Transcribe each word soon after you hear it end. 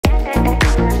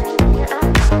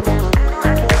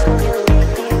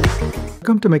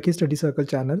Welcome to Meki Study Circle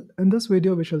channel. In this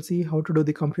video, we shall see how to do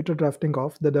the computer drafting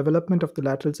of the development of the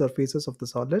lateral surfaces of the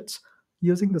solids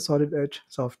using the Solid Edge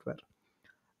software.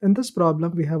 In this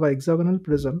problem, we have a hexagonal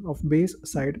prism of base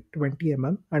side 20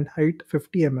 mm and height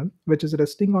 50 mm, which is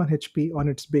resting on HP on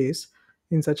its base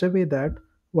in such a way that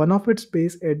one of its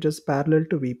base edges parallel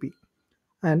to VP.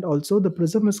 And also, the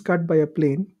prism is cut by a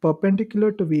plane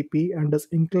perpendicular to VP and is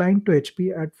inclined to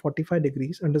HP at 45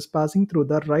 degrees and is passing through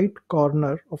the right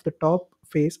corner of the top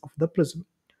face of the prism.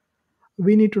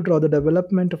 We need to draw the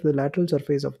development of the lateral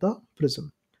surface of the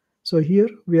prism. So here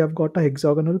we have got a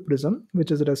hexagonal prism which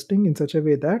is resting in such a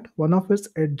way that one of its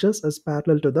edges is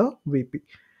parallel to the VP.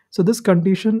 So this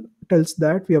condition tells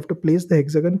that we have to place the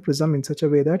hexagon prism in such a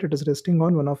way that it is resting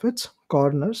on one of its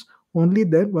corners. Only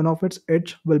then one of its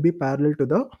edge will be parallel to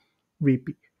the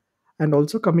VP. And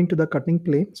also coming to the cutting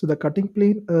plane. So the cutting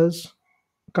plane is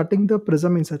cutting the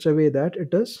prism in such a way that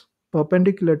it is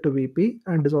perpendicular to VP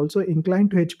and is also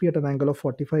inclined to HP at an angle of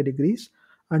 45 degrees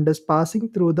and is passing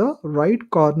through the right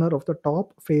corner of the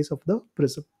top face of the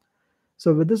prism.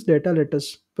 So with this data, let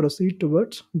us proceed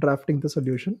towards drafting the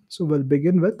solution. So we'll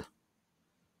begin with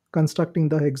constructing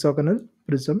the hexagonal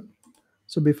prism.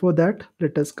 So before that,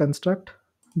 let us construct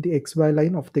the XY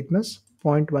line of thickness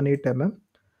 0.18 mm,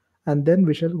 and then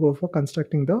we shall go for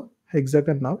constructing the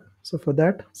hexagon now. So for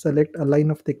that, select a line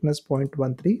of thickness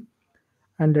 0.13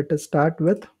 and let us start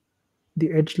with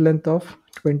the edge length of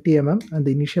 20 mm and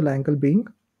the initial angle being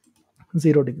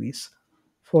 0 degrees,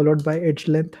 followed by edge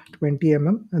length 20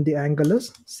 mm and the angle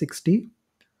is 60,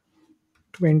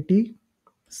 20,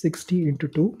 60 into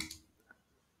 2,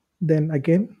 then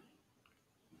again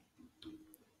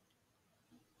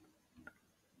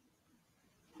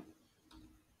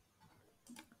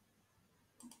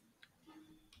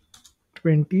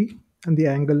 20 and the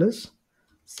angle is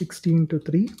 60 into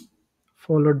 3,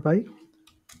 followed by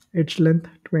edge length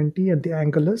 20 and the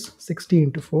angle is 60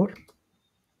 into 4,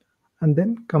 and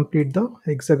then complete the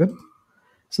hexagon.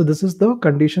 So this is the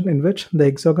condition in which the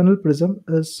hexagonal prism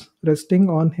is resting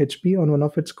on HP on one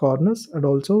of its corners and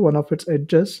also one of its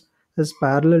edges is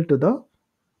parallel to the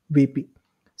VP.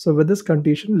 So with this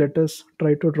condition, let us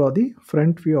try to draw the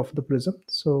front view of the prism.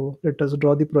 So let us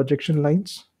draw the projection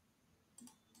lines,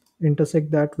 intersect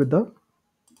that with the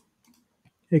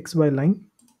XY line.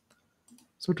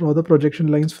 So draw the projection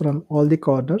lines from all the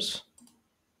corners.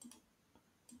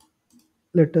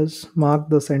 Let us mark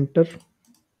the center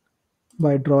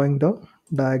by drawing the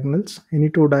diagonals. Any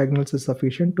two diagonals is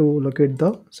sufficient to locate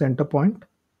the center point.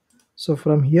 So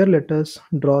from here, let us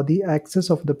draw the axis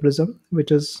of the prism,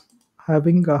 which is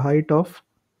having a height of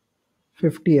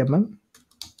 50 mm.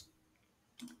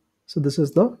 So this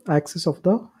is the axis of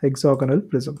the hexagonal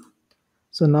prism.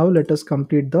 So now let us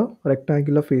complete the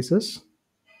rectangular faces.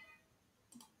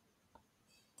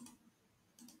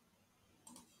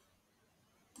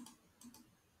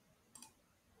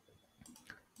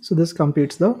 So this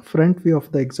completes the front view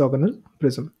of the hexagonal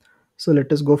prism. So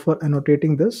let us go for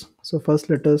annotating this. So first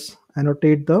let us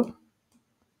annotate the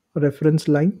reference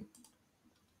line.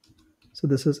 So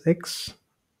this is X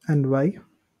and Y,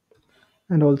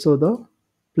 and also the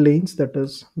planes, that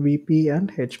is VP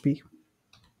and HP.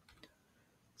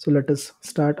 So let us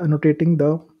start annotating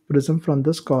the prism from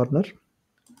this corner.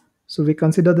 So we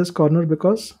consider this corner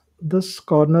because this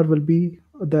corner will be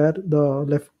there, the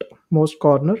leftmost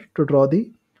corner, to draw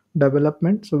the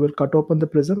development. So we'll cut open the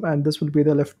prism and this will be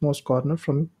the leftmost corner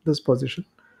from this position.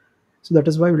 So that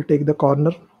is why we'll take the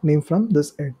corner name from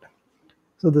this end.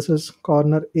 So this is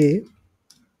corner A,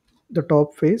 the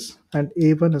top face, and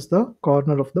A1 is the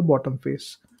corner of the bottom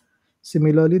face.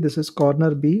 Similarly, this is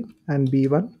corner B and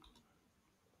B1.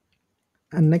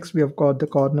 And next we have got the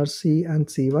corner C and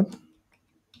C1.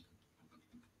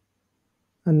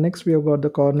 And next we have got the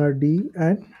corner D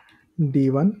and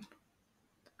D1.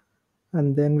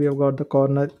 And then we have got the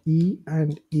corner E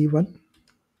and E1.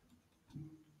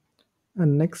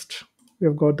 And next we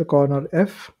have got the corner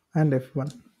F and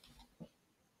F1.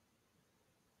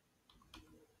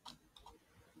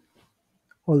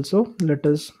 Also, let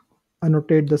us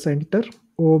annotate the center,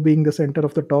 O being the center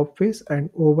of the top face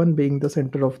and O1 being the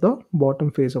center of the bottom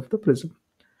face of the prism.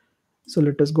 So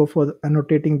let us go for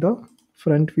annotating the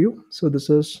front view. So this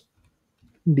is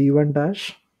D1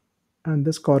 dash and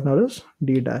this corner is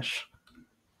D dash,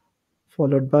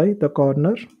 followed by the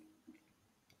corner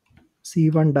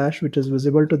C1 dash, which is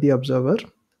visible to the observer,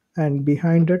 and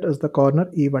behind it is the corner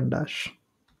E1 dash.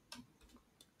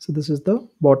 So this is the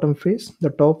bottom face. The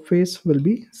top face will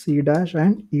be C dash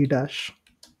and E dash.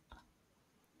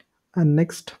 And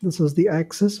next, this is the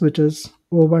axis, which is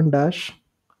O1 dash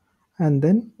and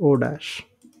then O dash.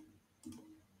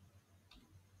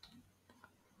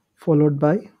 followed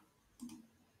by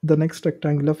the next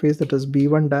rectangular face, that is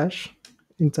B1 dash,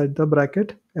 inside the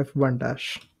bracket F1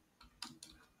 dash.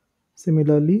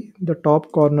 Similarly, the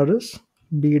top corner is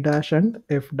B dash and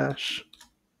F dash.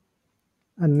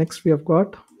 And next we have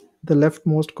got the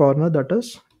leftmost corner, that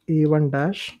is A1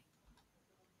 dash,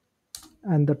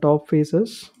 and the top face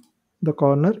is the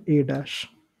corner A dash.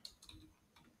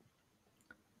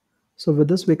 So with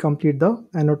this we complete the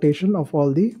annotation of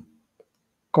all the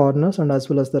corners and as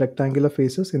well as the rectangular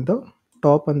faces in the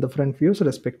top and the front views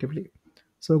respectively.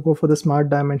 So go for the smart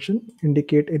dimension,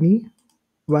 indicate any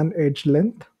one edge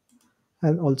length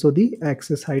and also the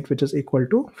axis height, which is equal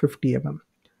to 50 mm.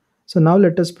 So now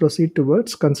let us proceed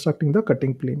towards constructing the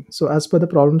cutting plane. So as per the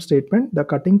problem statement, the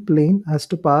cutting plane has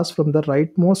to pass from the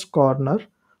rightmost corner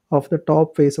of the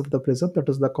top face of the prism, that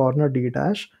is the corner D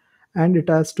dash, and it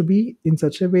has to be in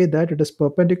such a way that it is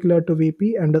perpendicular to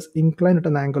VP and is inclined at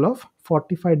an angle of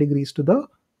 45 degrees to the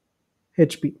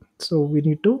HP. So we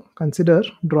need to consider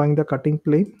drawing the cutting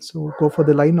plane. So go for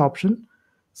the line option,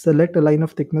 select a line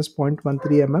of thickness 0.13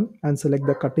 mm and select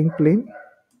the cutting plane.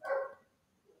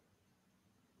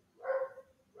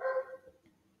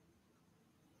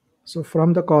 So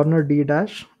from the corner D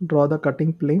dash, draw the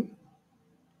cutting plane.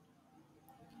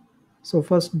 So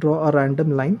first draw a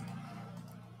random line,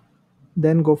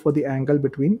 then go for the angle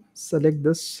between. Select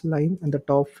this line and the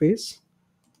top face,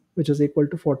 which is equal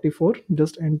to 44.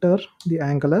 Just enter the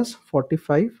angle as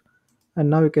 45, and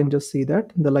now you can just see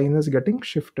that the line is getting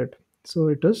shifted. So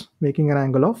it is making an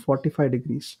angle of 45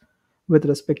 degrees with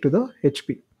respect to the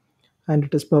HP, and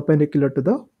it is perpendicular to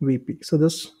the VP. So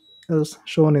this is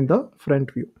shown in the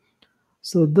front view.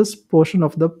 So this portion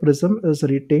of the prism is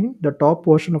retained, the top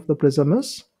portion of the prism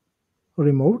is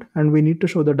removed, and we need to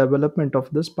show the development of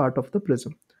this part of the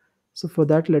prism. So for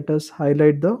that, let us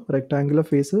highlight the rectangular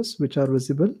faces which are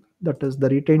visible, that is the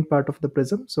retained part of the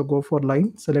prism. So go for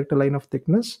line, select a line of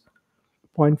thickness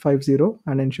 0.50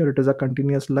 and ensure it is a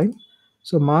continuous line.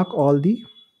 So mark all the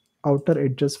outer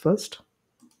edges first.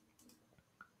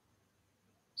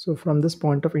 So from this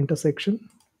point of intersection,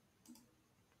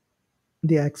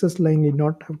 the axis line need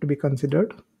not have to be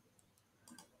considered.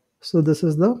 So this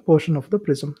is the portion of the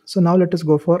prism. So now let us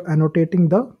go for annotating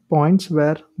the points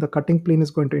where the cutting plane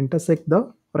is going to intersect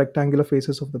the rectangular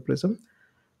faces of the prism.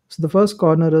 So the first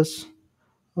corner is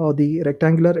the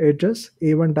rectangular edges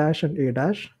A1 dash and A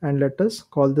dash, and let us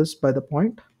call this by the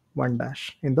point 1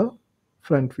 dash in the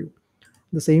front view.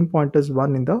 The same point is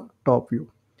 1 in the top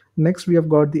view. Next we have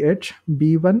got the edge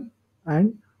B1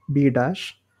 and B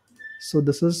dash. So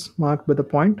this is marked by the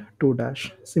point 2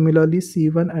 dash. Similarly,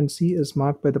 C1 and C is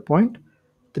marked by the point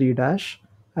 3 dash.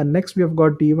 And next we have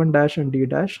got D1 dash and D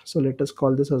dash. So let us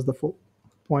call this as the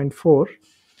point 4.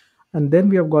 And then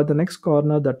we have got the next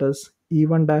corner, that is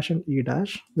E1 dash and E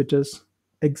dash, which is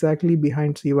exactly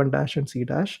behind C1 dash and C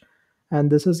dash. And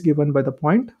this is given by the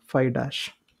point 5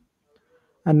 dash.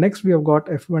 And next we have got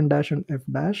F1 dash and F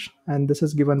dash, and this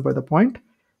is given by the point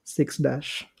 6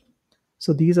 dash.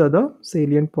 So these are the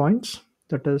salient points,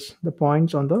 that is the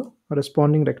points on the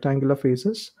corresponding rectangular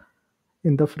faces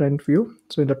in the front view.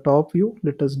 So in the top view,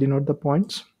 let us denote the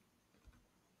points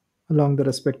along the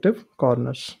respective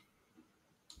corners.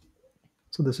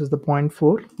 So this is the point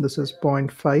 4, this is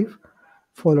point 5,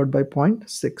 followed by point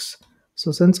 6.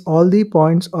 So since all the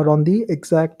points are on the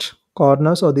exact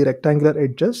corners or the rectangular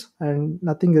edges and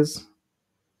nothing is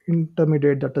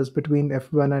intermediate, that is between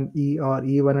F1 and E or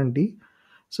E1 and D,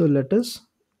 so let us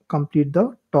complete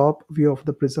the top view of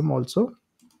the prism also.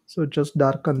 So just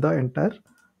darken the entire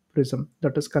prism,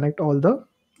 that is connect all the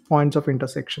points of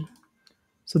intersection.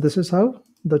 So this is how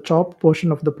the chopped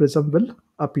portion of the prism will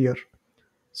appear.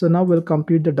 So now we'll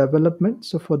complete the development.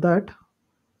 So for that,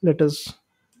 let us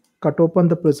cut open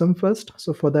the prism first.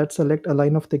 So for that, select a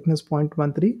line of thickness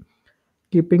 0.13,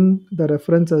 keeping the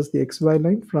reference as the XY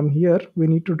line. From here, we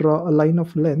need to draw a line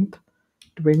of length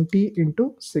 20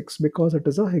 into 6, because it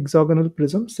is a hexagonal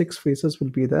prism. 6 faces will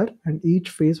be there and each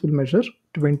face will measure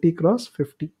 20 cross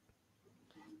 50.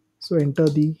 So enter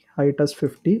the height as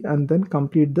 50 and then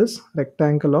complete this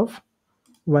rectangle of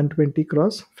 120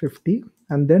 cross 50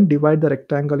 and then divide the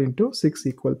rectangle into 6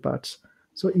 equal parts.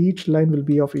 So each line will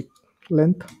be of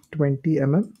length 20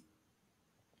 mm.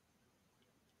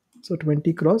 So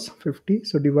 20 cross 50.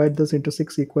 So divide this into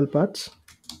 6 equal parts.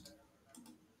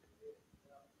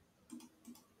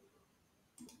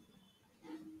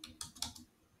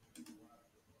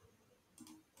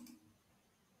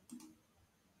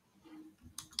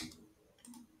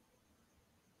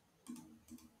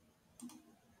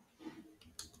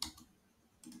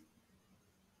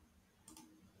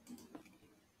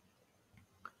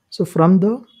 So from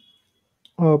the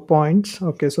points.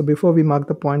 Okay, so before we mark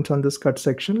the points on this cut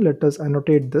section, let us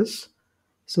annotate this.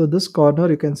 So this corner,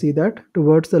 you can see that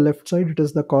towards the left side, it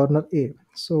is the corner A.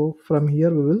 So from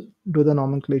here, we will do the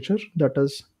nomenclature, that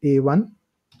is A1,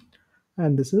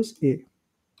 and this is A,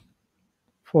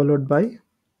 followed by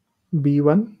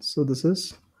B1. So this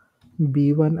is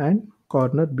B1 and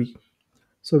corner B.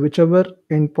 So whichever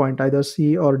endpoint, either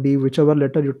C or D, whichever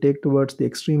letter you take towards the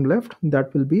extreme left,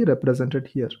 that will be represented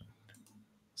here.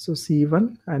 So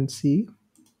C1 and C,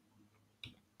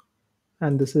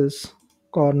 and this is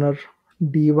corner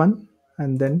D1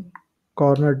 and then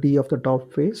corner D of the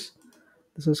top face.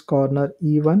 This is corner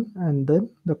E1 and then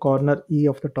the corner E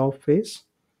of the top face,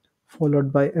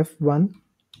 followed by F1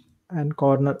 and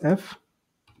corner F,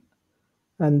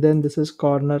 and then this is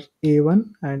corner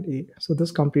A1 and A. So this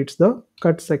completes the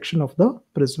cut section of the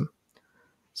prism.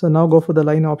 So now go for the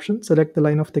line option, select the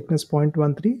line of thickness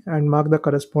 0.13 and mark the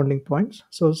corresponding points.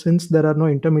 So since there are no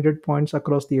intermediate points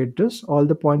across the edges, all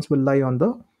the points will lie on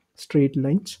the straight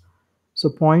lines. So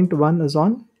point 1 is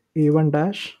on A1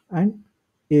 dash and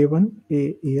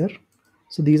A1A here.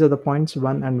 So these are the points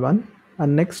 1 and 1.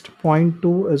 And next point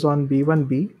 2 is on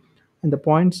B1B and the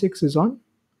point 6 is on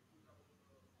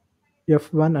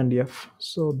F1 and F.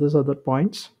 So these are the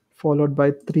points, followed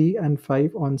by 3 and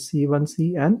 5 on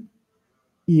C1C and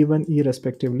E1E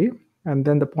respectively, and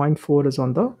then the point 4 is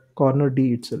on the corner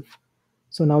D itself.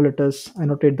 So now let us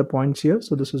annotate the points here.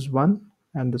 So this is 1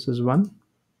 and this is 1,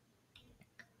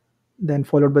 then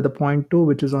followed by the point 2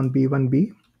 which is on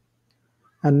B1B,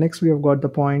 and next we have got the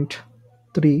point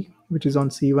 3 which is on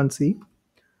C1C,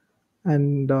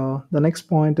 and the next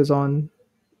point is on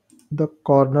the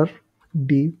corner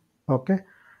D. Okay,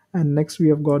 and next we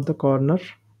have got the corner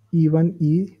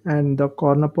E1E and the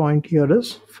corner point here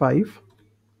is 5,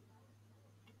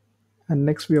 and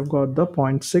next we have got the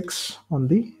point 6 on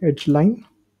the edge line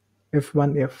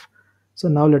F1F. So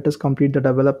now let us complete the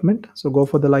development. So go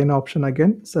for the line option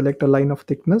again, select a line of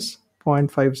thickness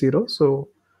 0.50. So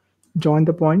join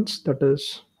the points, that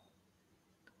is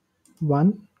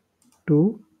 1,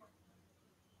 2,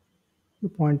 the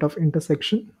point of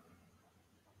intersection,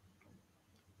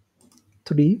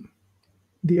 3,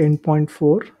 the endpoint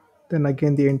 4, then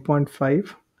again the endpoint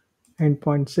 5,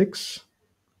 endpoint 6,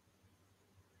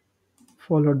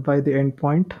 followed by the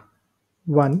endpoint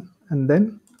 1, and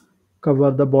then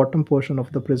cover the bottom portion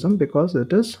of the prism because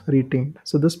it is retained.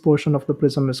 So this portion of the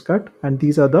prism is cut and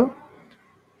these are the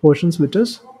portions which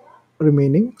is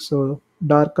remaining. So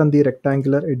darken the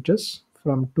rectangular edges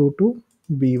from 2 to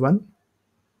B1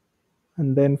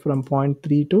 and then from point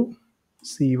 3 to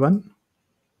C1,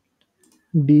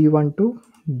 D1 to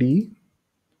D,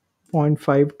 point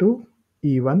 0.5 to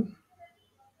E1,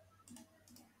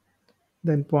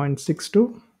 then point 0.6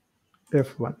 to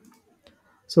F1.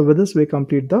 So with this we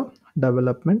complete the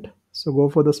development. So go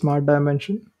for the smart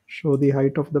dimension, show the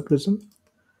height of the prism,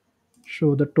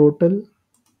 show the total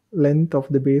length of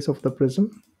the base of the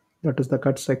prism, that is the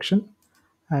cut section,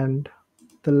 and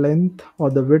the length or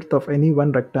the width of any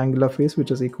one rectangular face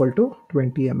which is equal to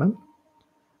 20 mm.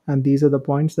 And these are the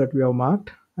points that we have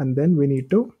marked, and then we need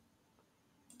to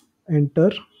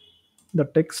enter the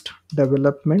text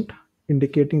development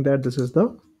indicating that this is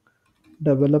the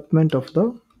development of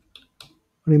the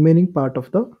remaining part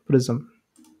of the prism,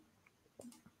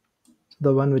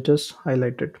 the one which is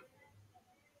highlighted.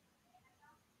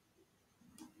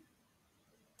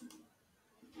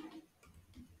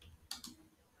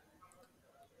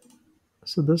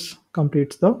 So this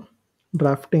completes the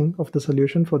drafting of the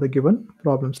solution for the given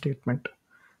problem statement.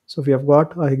 So we have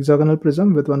got a hexagonal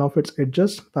prism with one of its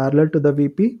edges parallel to the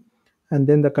VP, and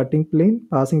then the cutting plane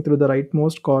passing through the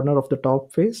rightmost corner of the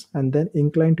top face and then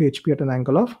inclined to HP at an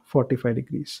angle of 45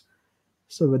 degrees.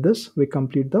 So with this, we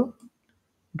complete the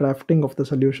drafting of the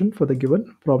solution for the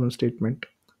given problem statement.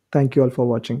 Thank you all for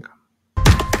watching.